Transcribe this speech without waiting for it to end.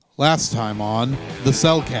Last time on the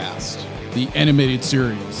Cellcast, the animated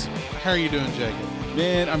series. How are you doing, Jacob?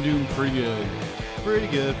 Man, I'm doing pretty good. Pretty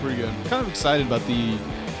good. I'm kind of excited about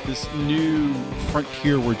this new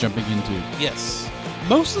frontier we're jumping into. Yes.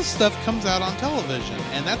 Most of the stuff comes out on television,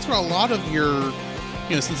 and that's where a lot of your,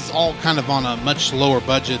 since it's all kind of on a much lower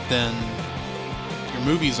budget than your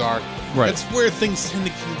movies are, right. That's where things tend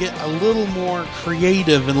to can get a little more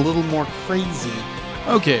creative and a little more crazy.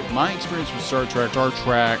 Okay, my experience with Star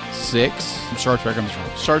Trek 6, Star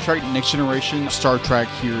Trek Next Generation, Star Trek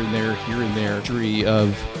here and there, history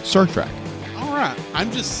of Star Trek. All right,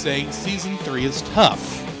 I'm just saying season 3 is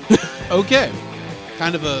tough. Okay.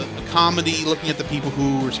 Kind of a comedy looking at the people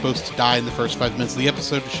who were supposed to die in the first 5 minutes of the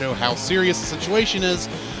episode to show how serious the situation is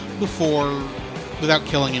without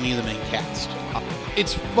killing any of the main cast.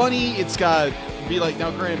 It's funny,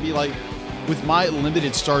 with my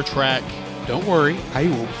limited Star Trek. Don't worry, I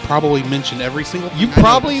will probably mention every single thing. You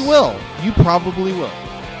probably will.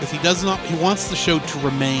 Because he wants the show to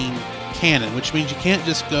remain canon, which means you can't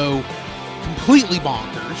just go completely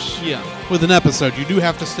bonkers with an episode. You do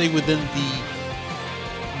have to stay within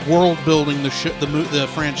the world building the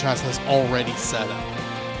franchise has already set up.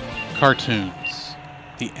 Cartoons,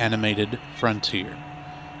 the animated frontier.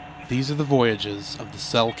 These are the voyages of the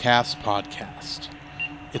Cellcast podcast.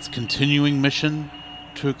 Its continuing mission: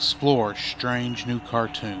 to explore strange new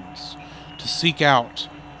cartoons, to seek out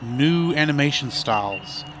new animation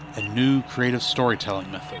styles and new creative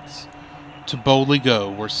storytelling methods, to boldly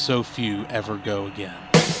go where so few ever go again.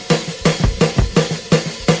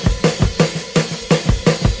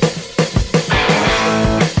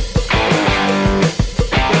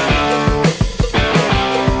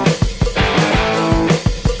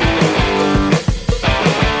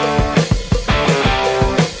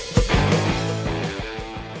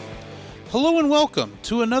 Hello and welcome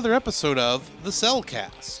to another episode of the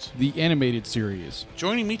Cellcast, the animated series.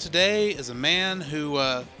 Joining me today is a man who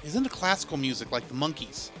is into classical music like the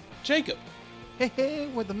Monkees, Jacob. Hey,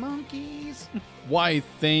 we're the Monkees. Why,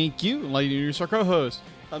 thank you. Like to introduce our co-host,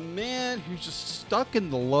 a man who's just stuck in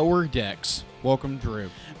the lower decks. Welcome, Drew.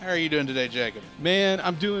 How are you doing today, Jacob? Man,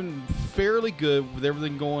 I'm doing fairly good with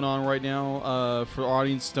everything going on right now. For the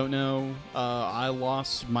audience who don't know, I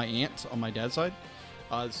lost my aunt on my dad's side.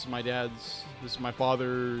 This is my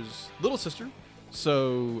father's little sister.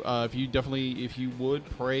 So if you would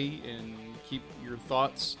pray and keep your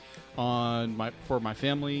thoughts on for my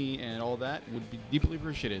family and all that, would be deeply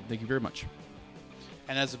appreciated. Thank you very much.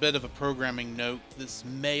 And as a bit of a programming note, this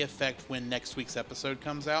may affect when next week's episode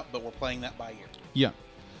comes out, but we're playing that by ear. Yeah.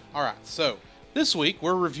 All right. So this week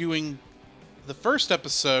we're reviewing the first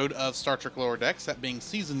episode of Star Trek Lower Decks, that being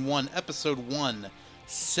Season 1, Episode 1,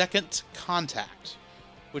 Second Contact,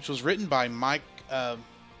 which was written by Mike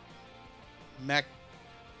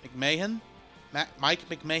McMahon. Mike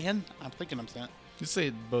McMahon? I'm thinking I'm saying it. You say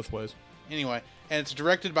it both ways. Anyway, and it's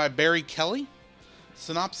directed by Barry Kelly.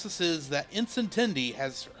 Synopsis is that Ensign Tendi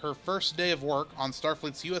has her first day of work on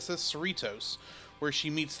Starfleet's USS Cerritos, where she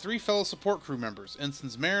meets 3 fellow support crew members,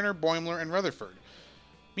 Ensigns Mariner, Boimler, and Rutherford.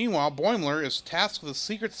 Meanwhile, Boimler is tasked with a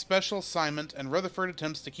secret special assignment, and Rutherford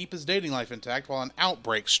attempts to keep his dating life intact while an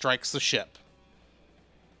outbreak strikes the ship.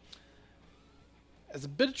 As a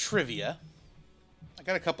bit of trivia,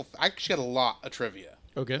 I actually got a lot of trivia.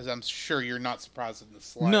 Okay. As I'm sure you're not surprised in the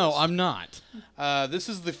slightest. No, I'm not. This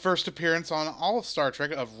is the first appearance on all of Star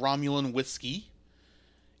Trek of Romulan whiskey.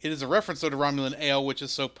 It is a reference, though, to Romulan ale, which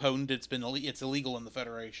is so potent it's illegal in the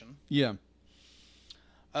Federation. Yeah.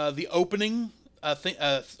 The opening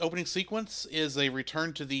sequence is a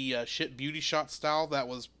return to the ship beauty shot style that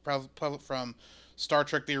was prevalent from Star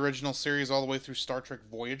Trek the original series all the way through Star Trek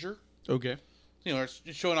Voyager. Okay. It's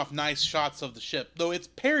showing off nice shots of the ship, though it's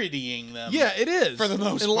parodying them. Yeah, it is. For the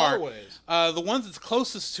most part. In a lot of ways. The ones it's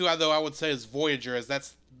closest to, though, I would say is Voyager, as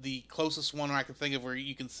that's the closest one I can think of where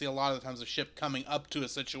you can see a lot of the times a ship coming up to a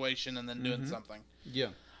situation and then doing something. Yeah.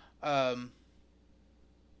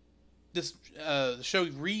 The show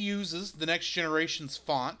reuses the Next Generation's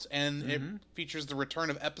font, and it features the return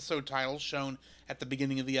of episode titles shown at the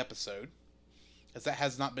beginning of the episode, as that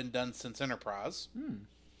has not been done since Enterprise.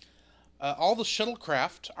 All the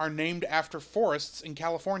shuttlecraft are named after forests in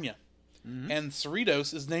California. And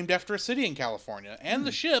Cerritos is named after a city in California. And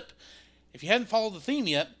the ship, if you hadn't followed the theme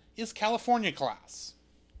yet, is California class.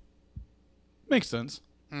 Makes sense.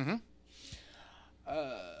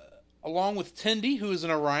 Along with Tendi, who is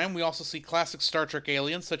an Orion, we also see classic Star Trek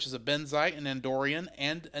aliens such as a Benzite, an Andorian,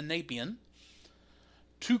 and a Napian.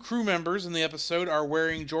 2 crew members in the episode are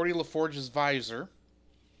wearing Geordi LaForge's visor.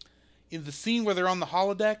 In the scene where they're on the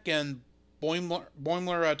holodeck and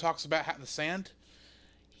Boimler talks about the sand,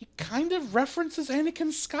 he kind of references Anakin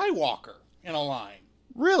Skywalker in a line.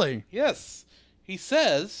 Really? Yes. He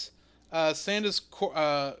says, Sand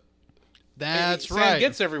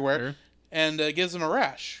gets everywhere. Sure. And gives him a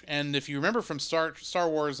rash. And if you remember from Star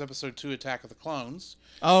Wars Episode 2, Attack of the Clones...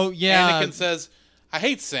 Oh, yeah. Anakin says, I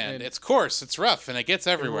hate sand. It's coarse, it's rough, and it gets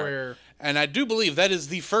everywhere. And I do believe that is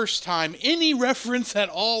the first time any reference at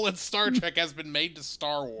all in Star Trek has been made to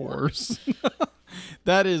Star Wars.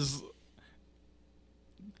 That is,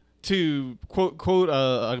 to quote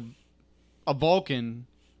a Vulcan,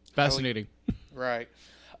 fascinating. Right.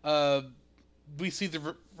 We see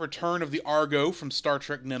the return of the Argo from Star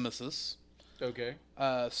Trek Nemesis. Okay.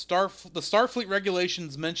 The Starfleet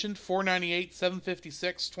regulations mentioned 498,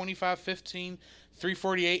 756, 2515,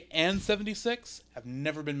 348, and 76 have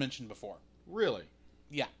never been mentioned before. Really?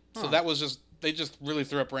 Yeah. So that was they just really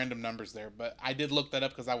threw up random numbers there, but I did look that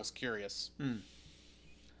up because I was curious.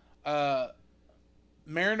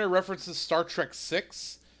 Mariner references Star Trek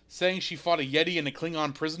 6, saying she fought a Yeti in a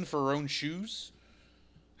Klingon prison for her own shoes.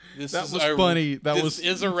 This was funny. This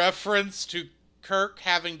is a reference to Kirk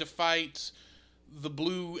having to fight the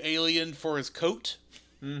blue alien for his coat.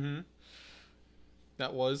 Mm-hmm.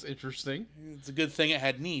 That was interesting. It's a good thing it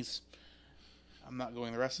had knees. I'm not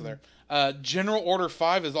going the rest of there. General Order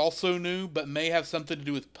 5 is also new, but may have something to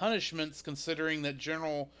do with punishments, considering that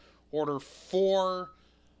General Order 4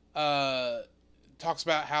 talks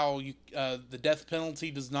about how the death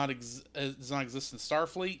penalty does not exist in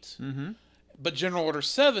Starfleet. Mm-hmm. But General Order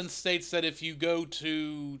 7 states that if you go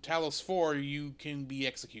to Talos 4, you can be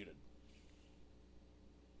executed.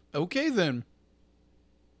 Okay, then.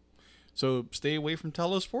 So stay away from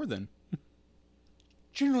Talos 4, then.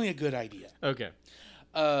 Generally a good idea. Okay.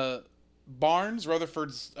 Barnes,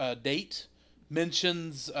 Rutherford's date,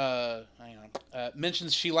 mentions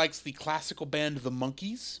she likes the classical band The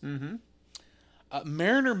Monkees. Mm-hmm.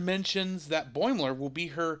 Mariner mentions that Boimler will be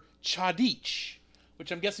her Chadich,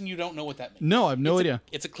 which I'm guessing you don't know what that means. No, I have no idea.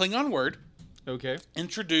 It's a Klingon word. Okay.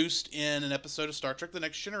 Introduced in an episode of Star Trek The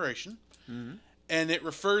Next Generation. Mm-hmm. And it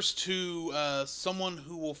refers to someone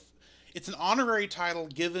who will... It's an honorary title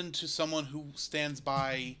given to someone who stands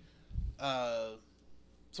by...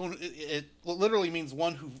 someone. It literally means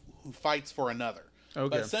one who fights for another. Okay.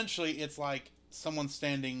 But essentially, it's like someone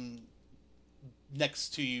standing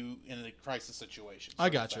next to you in a crisis situation. I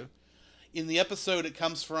gotcha. In the episode, it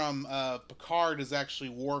comes from Picard is actually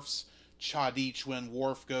Worf's Chadich when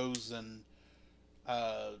Worf goes and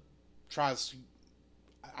tries to...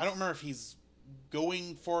 I don't remember if he's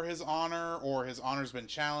going for his honor or his honor's been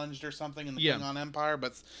challenged or something in the Klingon Empire,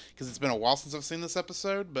 but because it's been a while since I've seen this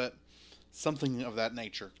episode, but something of that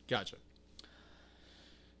nature. Gotcha.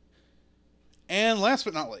 And last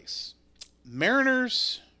but not least,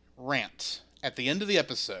 Mariner's rant at the end of the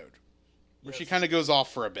episode, where she kind of goes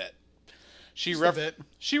off for a bit. She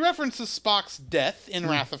references Spock's death in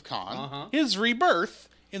Wrath of Khan, his rebirth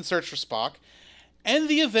in Search for Spock, and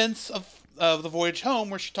the events of the voyage home,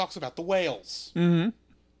 where she talks about the whales. Mm-hmm.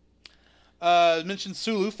 Mentioned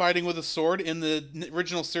Sulu fighting with a sword in the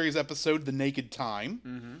original series episode, The Naked Time.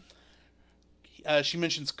 Mm-hmm. She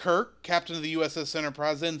mentions Kirk, captain of the USS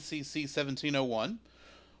Enterprise, NCC 1701.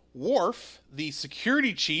 Worf, the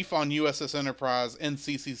security chief on USS Enterprise,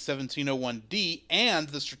 NCC 1701D, and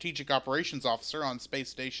the strategic operations officer on Space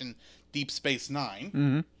Station Deep Space Nine.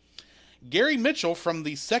 Mm-hmm. Gary Mitchell from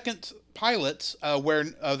the second pilot of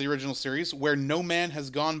the original series, Where No Man Has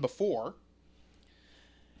Gone Before.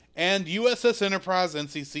 And USS Enterprise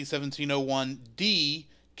NCC 1701D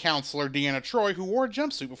counselor Deanna Troi, who wore a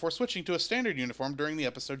jumpsuit before switching to a standard uniform during the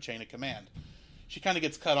episode Chain of Command. She kind of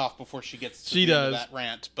gets cut off before she gets to the end of that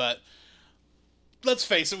rant, but let's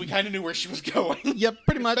face it, we kind of knew where she was going. Yep,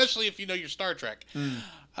 pretty much. Especially if you know your Star Trek.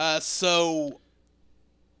 So...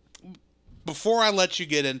 Before I let you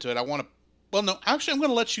get into it, I want to... Well, no, actually, I'm going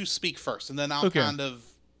to let you speak first, and then I'll kind of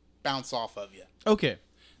bounce off of you. Okay.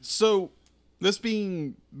 So, this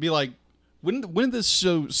be like... When did this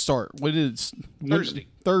show start? Thursday.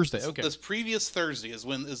 Thursday, okay. This previous Thursday is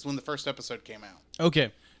when the first episode came out.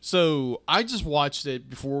 Okay. So, I just watched it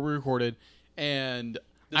before we recorded, and...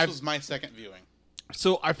 This was my second viewing.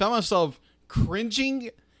 So, I found myself cringing,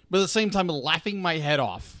 but at the same time laughing my head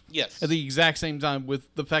off. Yes. At the exact same time, with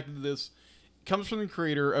the fact that this comes from the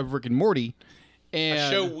creator of Rick and Morty. And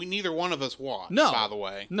a show neither one of us watched, by the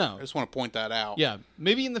way. No. I just want to point that out. Yeah,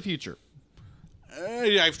 maybe in the future.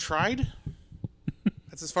 I've tried.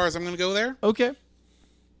 That's as far as I'm going to go there. Okay.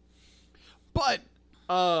 But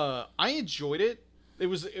I enjoyed it. It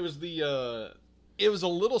was a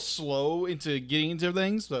little slow into getting into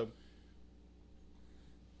things, so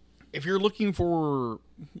if you're looking for,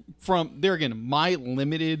 from there again, my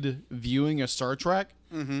limited viewing of Star Trek,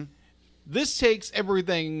 this takes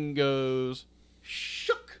everything and goes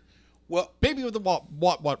shook. Well, baby with the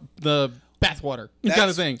the bathwater kind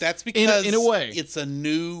of thing. That's because in a way it's a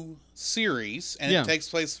new series and it takes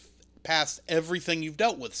place past everything you've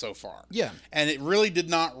dealt with so far. Yeah. And it really did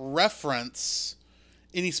not reference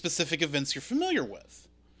any specific events you're familiar with.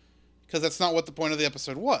 Because that's not what the point of the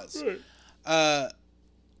episode was. Right.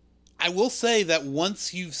 I will say that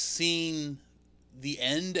once you've seen the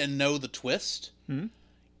end and know the twist,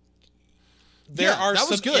 there are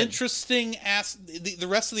some interesting the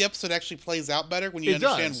rest of the episode actually plays out better when you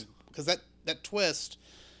understand, because that twist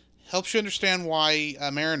helps you understand why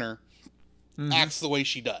Mariner acts the way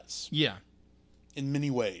she does. Yeah, in many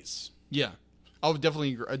ways. Yeah, I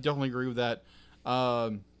definitely agree with that.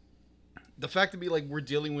 The fact that we're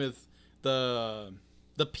dealing with the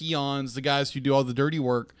peons, the guys who do all the dirty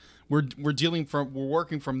work. We're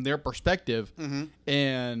working from their perspective,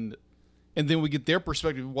 and then we get their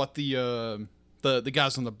perspective of what the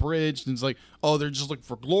guys on the bridge, and it's like, oh, they're just looking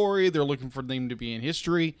for glory. They're looking for them to be in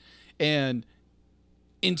history, and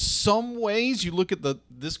in some ways, you look at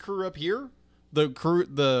this crew up here,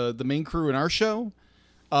 the main crew in our show,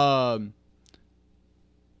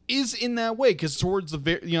 is in that way, because towards at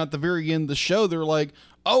the very end of the show, they're like,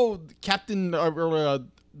 oh, Captain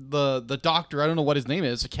the doctor, I don't know what his name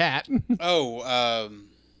is, a cat. I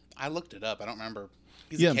looked it up. I don't remember.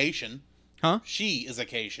 He's a Cation. Huh? She is a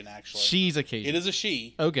Cation, actually. She's a Cation. It is a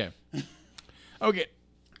she. Okay. Okay.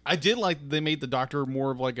 I did like they made the doctor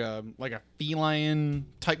more of like a feline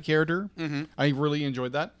type character. I really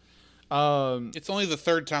enjoyed that. It's only the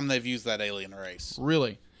third time they've used that alien race.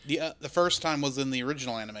 Really? The first time was in the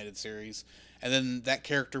original animated series, and then that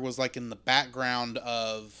character was like in the background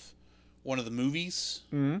of one of the movies.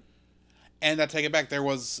 And I take it back, there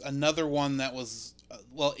was another one that was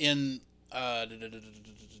in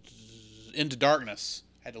Into Darkness.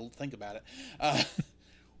 I had to think about it.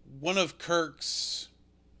 One of Kirk's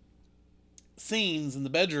scenes in the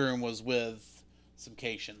bedroom was with some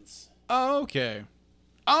Cations. Oh, okay.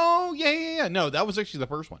 Oh, yeah. No, that was actually the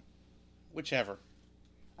first one. Whichever.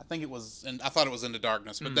 I think it was, and I thought it was Into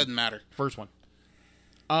Darkness, but it doesn't matter. First one.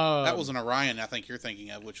 That was an Orion, I think you're thinking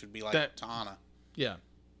of, which would be like Ta'ana. Yeah.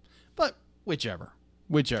 But whichever.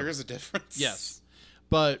 There is a difference. Yes.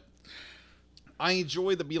 But I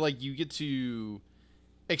enjoy you get to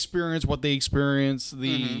experience what they experience,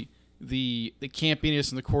 the campiness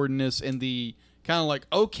and the cordiness, and the kind of like,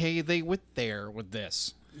 okay, they went there with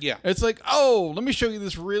this. Yeah. It's like, oh, let me show you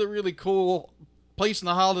this really, really cool place in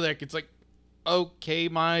the holodeck. It's like, okay,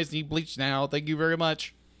 my eyes need bleach now. Thank you very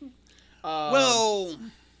much. At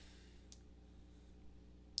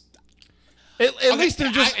least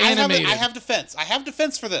they're just animated. I have defense. I have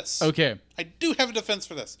defense for this. Okay. I do have a defense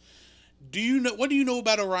for this. What do you know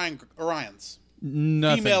about Orions?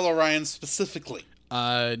 Nothing. Female Orions specifically.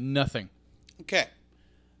 Nothing. Okay.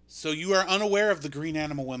 So you are unaware of the green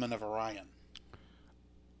animal women of Orion.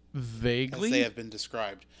 Vaguely? As they have been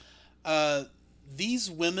described.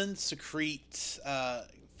 These women secrete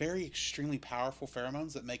very extremely powerful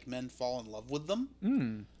pheromones that make men fall in love with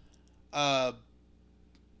them.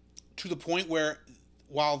 To the point where,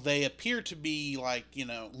 while they appear to be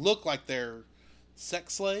look like they're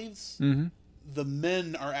sex slaves, the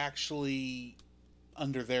men are actually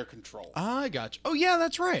under their control. I gotcha. Oh, yeah,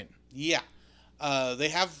 that's right. Yeah. They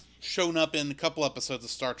have shown up in a couple episodes of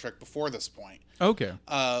Star Trek before this point. Okay.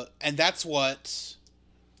 And that's what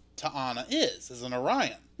Ta'ana is an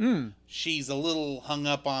Orion. She's a little hung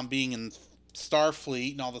up on being in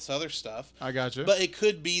Starfleet and all this other stuff. I gotcha. But it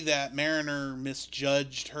could be that Mariner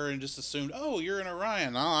misjudged her and just assumed, oh, you're an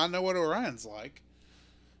Orion. Oh, I know what Orion's like.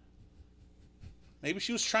 Maybe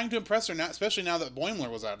she was trying to impress her, now, especially now that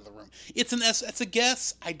Boimler was out of the room. It's a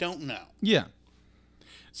guess. I don't know. Yeah.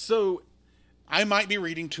 So I might be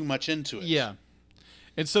reading too much into it. Yeah.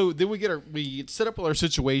 And so then we set up our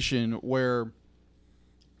situation where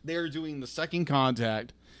they're doing the second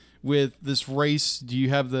contact with this race. Do you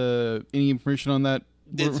have any information on that?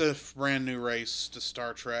 It's a brand new race to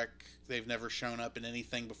Star Trek. They've never shown up in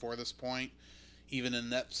anything before this point, even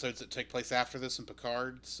in episodes that take place after this in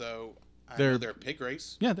Picard. So I know they're a pig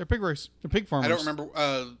race. Yeah, they're a pig race. They're pig farmers. I don't remember.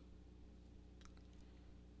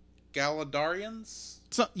 Galadarians?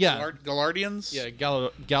 Galardians? Yeah,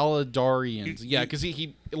 Galadarians. Yeah, because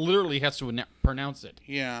he literally has to pronounce it.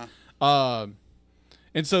 Yeah.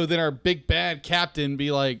 And so then our big bad captain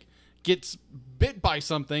gets bit by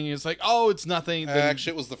something, and it's like, oh, it's nothing.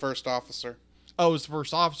 Actually, it was the first officer. Oh, it's the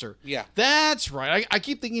first officer. Yeah. That's right. I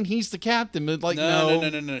keep thinking he's the captain, but like, no.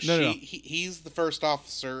 No. He's the first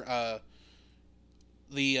officer.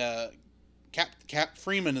 Cap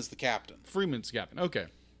Freeman is the captain. Freeman's the captain. Okay.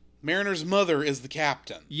 Mariner's mother is the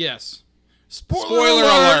captain. Yes. Spoiler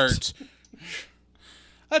alert!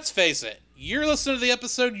 Let's face it. You're listening to the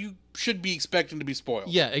episode, you should be expecting to be spoiled.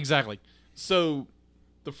 Yeah, exactly. So,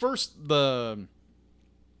 the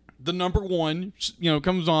number one,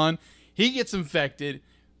 comes on. He gets infected,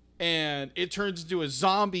 and it turns into a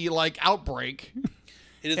zombie-like outbreak.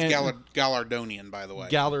 It is Gallardonian, by the way.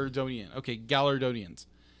 Gallardonian. Okay, Gallardonians.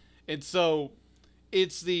 And so,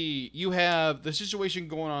 you have the situation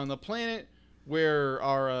going on the planet where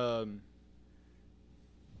our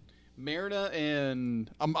Mariner and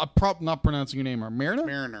I'm not pronouncing your name.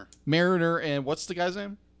 Mariner and what's the guy's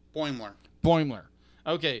name? Boimler.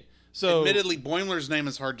 Okay, so admittedly, Boimler's name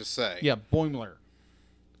is hard to say. Yeah, Boimler.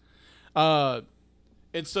 And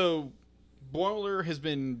so Boimler has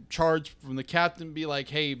been charged from the captain to be like,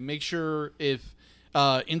 hey, make sure if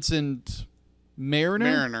Ensign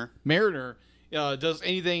Mariner does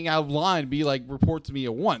anything out of line, be like, report to me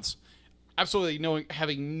at once. Absolutely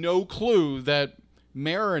having no clue that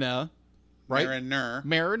Mariner, right?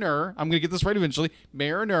 Mariner. I'm going to get this right eventually.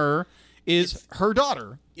 Mariner is her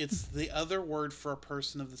daughter. It's the other word for a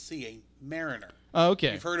person of the sea, a mariner. Oh,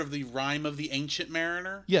 okay. You've heard of the rhyme of the ancient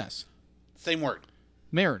mariner? Yes. Same word.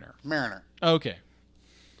 Mariner. Okay.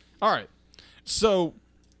 All right. So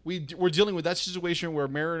we're dealing with that situation where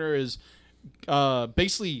Mariner is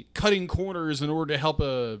basically cutting corners in order to help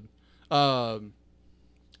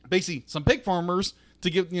basically some pig farmers to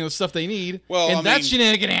get stuff they need. Well, and that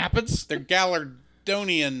shenanigan happens. They're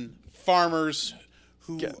Gallardonian farmers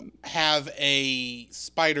who have a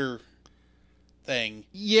spider thing.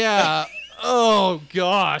 Yeah. Oh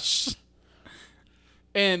gosh.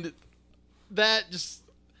 And that just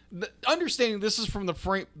understanding this is from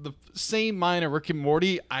the same mind of Rick and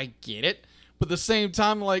Morty, I get it. But at the same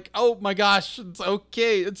time, like, oh my gosh, it's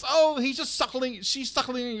okay. He's just suckling. She's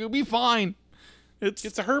suckling. You'll be fine. It's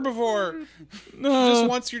a herbivore.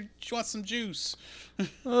 She wants some juice.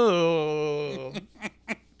 Oh.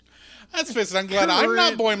 That's fist. I'm glad I'm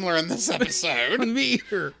not Boimler in this episode. Me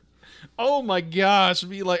either. Oh my gosh.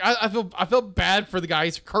 Be like, I felt bad for the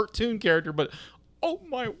guy's cartoon character, but oh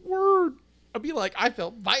my word. I'd be like, I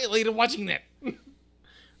felt violated watching that.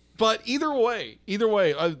 But either way,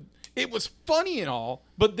 it was funny and all,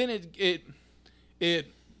 but then it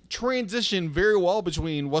transitioned very well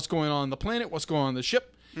between what's going on the planet, what's going on the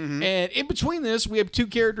ship. Mm-hmm. And in between this, we have two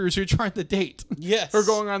characters who are trying to date. Yes. Or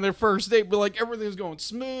going on their first date, but like everything's going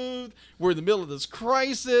smooth. We're in the middle of this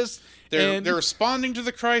crisis. They're responding to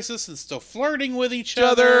the crisis and still flirting with each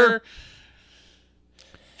other.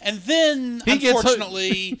 And then,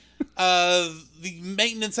 unfortunately, the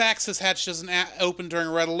maintenance access hatch doesn't open during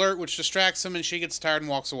a red alert, which distracts him, and she gets tired and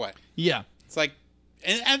walks away. Yeah. It's like,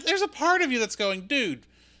 and there's a part of you that's going, dude,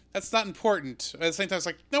 that's not important. At the same time, it's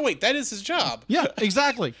like, no, wait, that is his job. Yeah,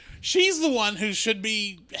 exactly. She's the one who should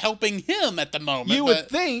be helping him at the moment. You would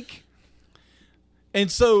think.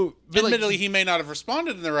 And so, admittedly, he may not have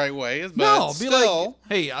responded in the right way. But no, still,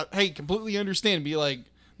 be like, hey, completely understand. Be like,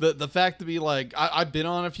 the fact to be like, I've been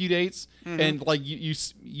on a few dates, mm-hmm. and like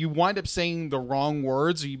you wind up saying the wrong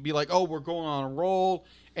words. Or you'd be like, oh, we're going on a roll,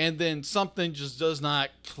 and then something just does not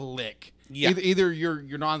click. Yeah. Either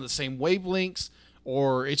you're not on the same wavelengths,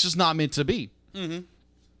 or it's just not meant to be. Mm-hmm.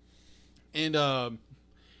 And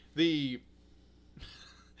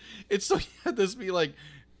it's so this be like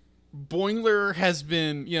Boimler has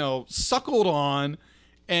been suckled on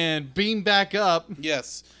and beamed back up.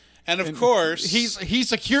 Yes. And of course, he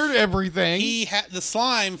secured everything. He had the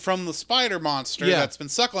slime from the spider monster that's been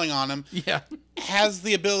suckling on him. Yeah, has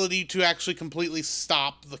the ability to actually completely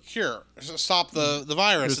stop the the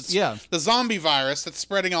virus. It's the zombie virus that's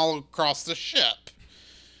spreading all across the ship.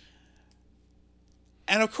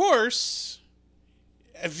 And of course,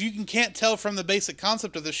 if you can't tell from the basic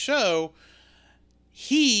concept of the show,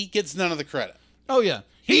 he gets none of the credit. Oh yeah,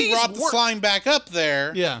 he brought the slime back up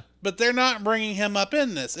there. Yeah. But they're not bringing him up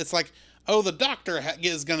in this. It's like, oh, the doctor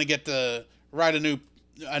is going to get to write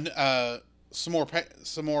some more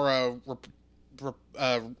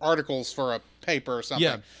articles for a paper or something.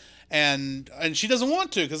 Yeah. And she doesn't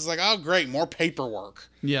want to because it's like, oh, great, more paperwork.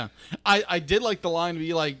 Yeah. I did like the line to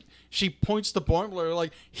be like, she points to Boimler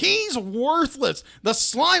like, he's worthless. The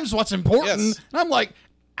slime's what's important. Yes. And I'm like,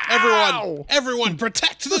 everyone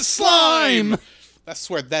protect the slime. I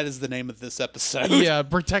swear that is the name of this episode. Yeah,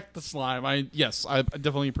 protect the slime. I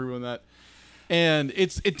definitely approve of that. And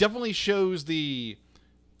it definitely shows the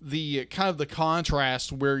the kind of the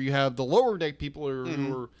contrast where you have the lower deck people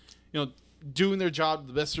who are doing their job to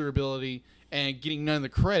the best of their ability and getting none of the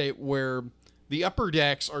credit, where the upper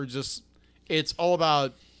decks are just, it's all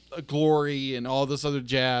about glory and all this other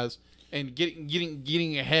jazz and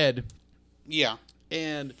getting ahead. Yeah.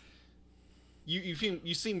 And you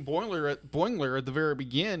seen Boiler at the very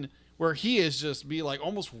beginning, where he is just be like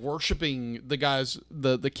almost worshiping the guys,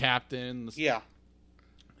 the captain. Yeah.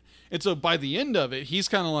 And so by the end of it, he's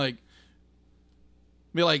kind of like,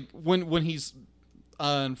 when he's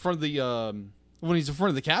in front of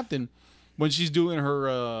the captain, when she's doing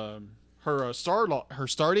her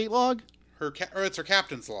stardate log. It's her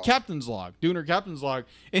captain's log. Doing her captain's log,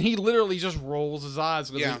 and he literally just rolls his eyes.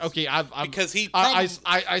 Yeah. Like, okay, because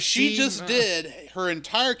she just did her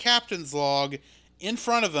entire captain's log in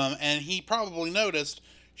front of him, and he probably noticed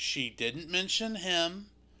she didn't mention him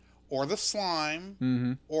or the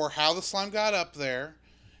slime or how the slime got up there.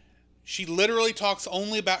 She literally talks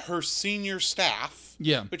only about her senior staff.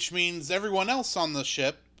 Yeah, which means everyone else on the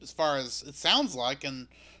ship, as far as it sounds like, can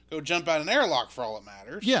go jump out an airlock for all it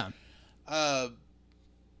matters. Yeah.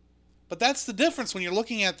 But that's the difference when you're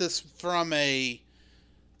looking at this from a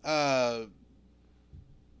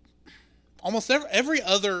almost every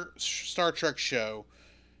other Star Trek show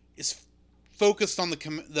is focused on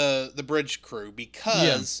the bridge crew,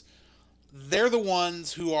 because they're the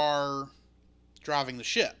ones who are driving the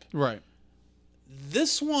ship. Right.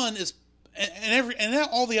 This one is, and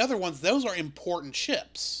all the other ones, those are important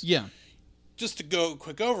ships. Yeah. Just to go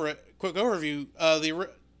quick overview, the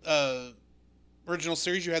original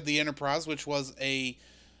series, you had the Enterprise, which was on a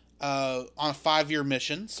 5-year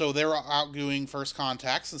mission, so they were out doing first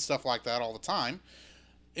contacts and stuff like that all the time.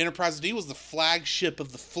 Enterprise D was the flagship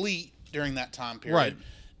of the fleet during that time period. Right.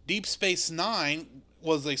 Deep Space Nine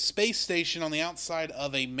was a space station on the outside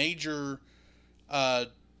of a major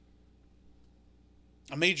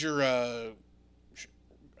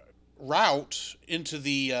route into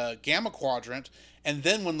the Gamma Quadrant. And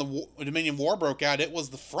then when the Dominion War broke out, it was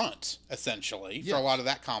the front, essentially, for a lot of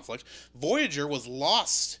that conflict. Voyager was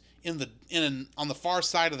lost on the far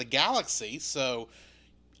side of the galaxy, so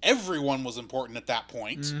everyone was important at that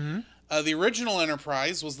point. Mm-hmm. The original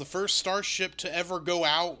Enterprise was the first starship to ever go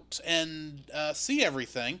out and see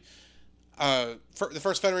everything. The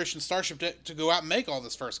first Federation starship to go out and make all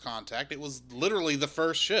this first contact. It was literally the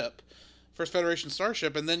first Federation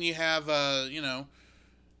starship. And then you have,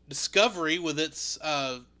 Discovery with its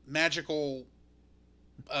magical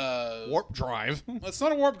warp drive. It's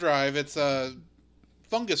not a warp drive. It's a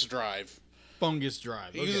fungus drive.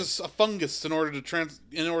 It uses a fungus in order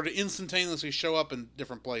to instantaneously show up in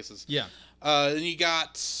different places. Yeah. Then you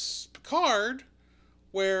got Picard,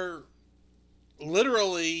 where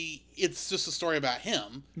literally it's just a story about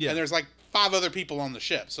him. Yeah. And there's like 5 other people on the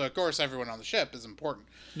ship, so of course everyone on the ship is important.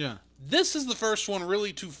 Yeah. This is the first one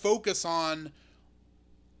really to focus on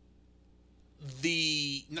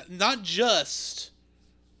not just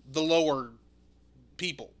the lower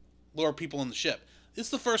people in the ship. This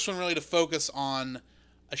is the first one really to focus on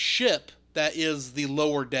a ship that is the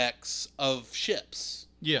lower decks of ships.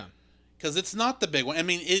 Yeah. Because it's not the big one. I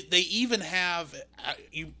mean, they even have, I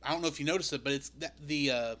don't know if you noticed it, but it's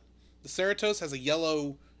the Cerritos has a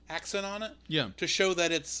yellow accent on it. Yeah. To show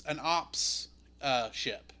that it's an ops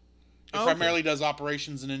ship. It primarily does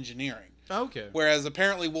operations and engineering. Okay. Whereas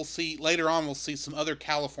apparently we'll see some other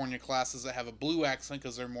California classes that have a blue accent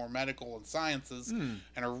because they're more medical and sciences, and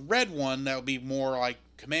a red one that would be more like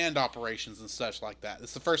command operations and such like that.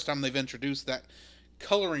 It's the first time they've introduced that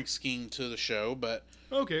coloring scheme to the show, but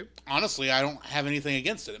honestly, I don't have anything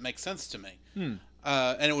against it. It makes sense to me. And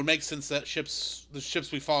it would make sense that the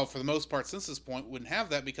ships we follow for the most part since this point wouldn't have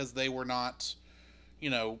that because they were not,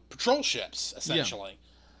 patrol ships, essentially.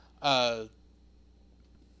 Yeah.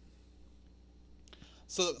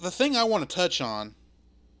 So the thing I want to touch on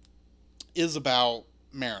is about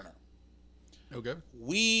Mariner. Okay.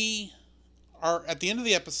 We are at the end of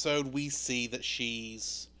the episode. We see that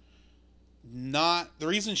she's not. The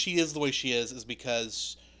reason she is the way she is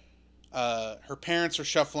because her parents are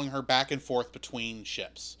shuffling her back and forth between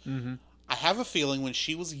ships. Mm-hmm. I have a feeling when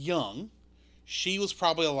she was young, she was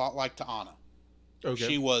probably a lot like T'Ana. Okay.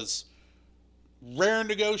 She was raring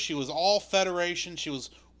to go. She was all Federation. She was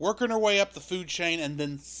working her way up the food chain, and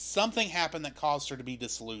then something happened that caused her to be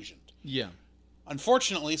disillusioned. Yeah.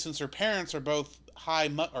 Unfortunately, since her parents are both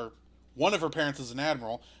or one of her parents is an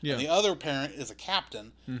admiral, and the other parent is a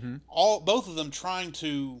captain, both of them trying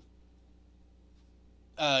to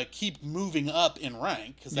keep moving up in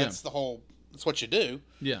rank, because that's that's what you do.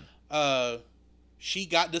 Yeah. she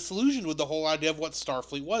got disillusioned with the whole idea of what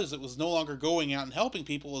Starfleet was. It was no longer going out and helping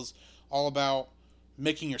people. It was all about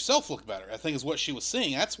making yourself look better, I think is what she was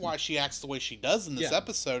seeing. That's why she acts the way she does in this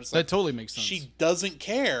episode. It's that totally makes sense. She doesn't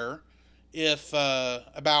care if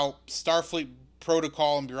about Starfleet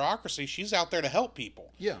protocol and bureaucracy. She's out there to help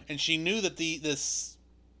people. Yeah. And she knew that this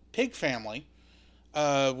pig family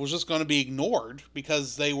was just going to be ignored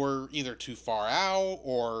because they were either too far out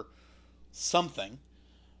or something.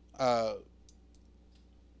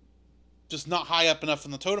 Just not high up enough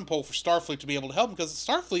in the totem pole for Starfleet to be able to help them, because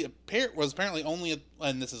Starfleet was apparently only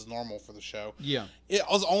and this is normal for the show. Yeah. It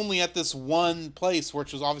was only at this one place,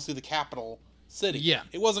 which was obviously the capital city. Yeah.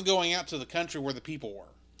 It wasn't going out to the country where the people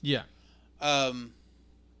were. Yeah.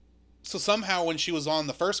 So somehow when she was on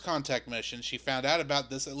the first contact mission, she found out about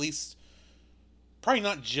this, at least probably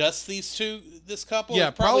not just this couple.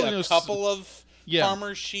 Yeah, probably probably a couple of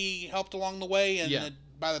farmers she helped along the way, and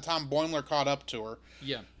by the time Boimler caught up to her.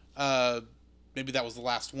 Yeah. Maybe that was the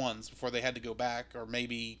last ones before they had to go back, or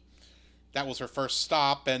maybe that was her first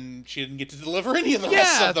stop and she didn't get to deliver any of the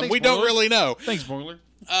rest of them. We don't really know. Thanks, Boimler.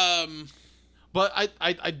 But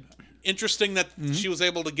I interesting that she was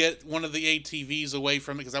able to get one of the ATVs away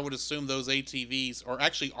from it, because I would assume those ATVs, or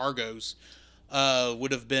actually Argos,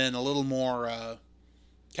 would have been a little more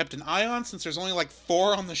kept an eye on, since there's only like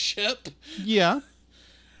 4 on the ship. Yeah.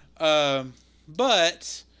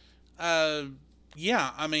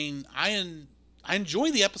 Yeah, I mean, I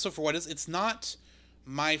enjoy the episode for what it is. It's not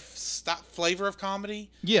my flavor of comedy.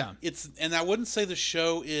 Yeah. And I wouldn't say the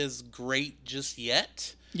show is great just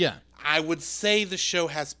yet. Yeah. I would say the show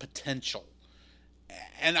has potential.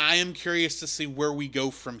 And I am curious to see where we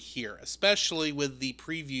go from here, especially with the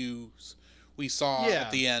previews we saw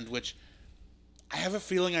at the end, which I have a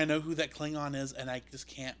feeling I know who that Klingon is, and I just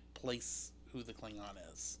can't place who the Klingon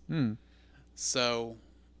is. So,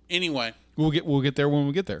 anyway. We'll get there when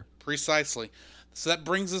we get there. Precisely. So that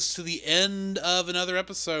brings us to the end of another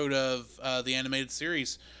episode of the animated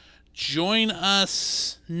series. Join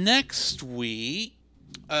us next week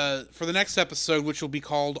for the next episode, which will be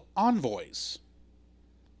called Envoys.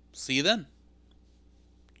 See you then.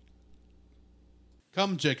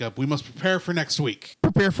 Come, Jacob. We must prepare for next week.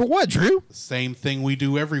 Prepare for what, Drew? The same thing we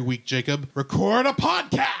do every week, Jacob. Record a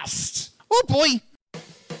podcast. Oh, boy.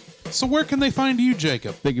 So where can they find you,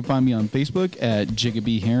 Jacob? They can find me on Facebook at Jacob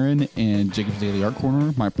B. Heron and Jacob's Daily Art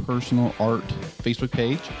Corner, my personal art Facebook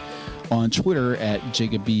page. On Twitter at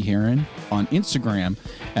Jacob B. Heron. On Instagram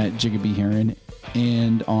at Jacob B. Heron.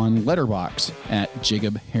 And on Letterboxd at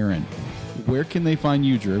Jacob Heron. Where can they find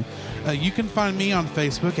you, Drew? You can find me on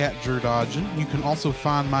Facebook at Drew Dodgen. You can also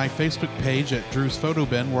find my Facebook page at Drew's Photo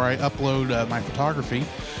Bin, where I upload my photography.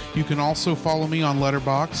 You can also follow me on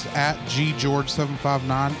Letterboxd at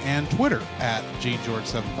GGeorge759 and Twitter at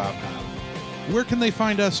GGeorge759. Where can they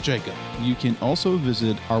find us, Jacob? You can also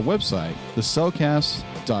visit our website,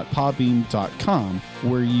 thecellcast.podbean.com,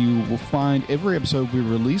 where you will find every episode we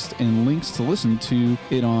released and links to listen to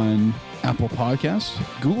it on Apple Podcasts,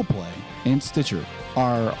 Google Play, and Stitcher.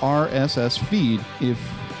 Our RSS feed, if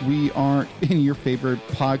we aren't in your favorite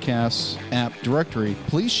podcast app directory,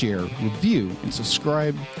 please share, review, and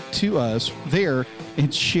subscribe to us there,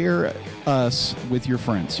 and share us with your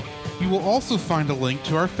friends. You will also find a link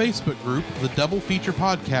to our Facebook group, the Double Feature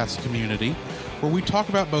Podcast Community, where we talk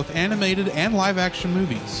about both animated and live-action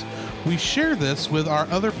movies. We share this with our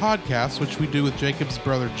other podcasts, which we do with Jacob's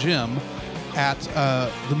brother Jim, at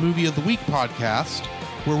the Movie of the Week podcast,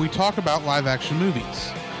 where we talk about live-action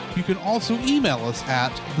movies. You can also email us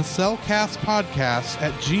at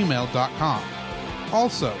thecellcastpodcast@gmail.com.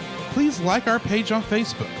 Also, please like our page on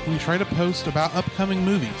Facebook. We try to post about upcoming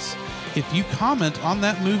movies. If you comment on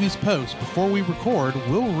that movie's post before we record,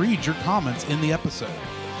 we'll read your comments in the episode.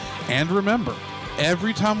 And remember,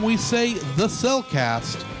 every time we say The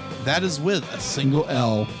Cellcast, that is with a single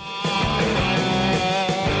L.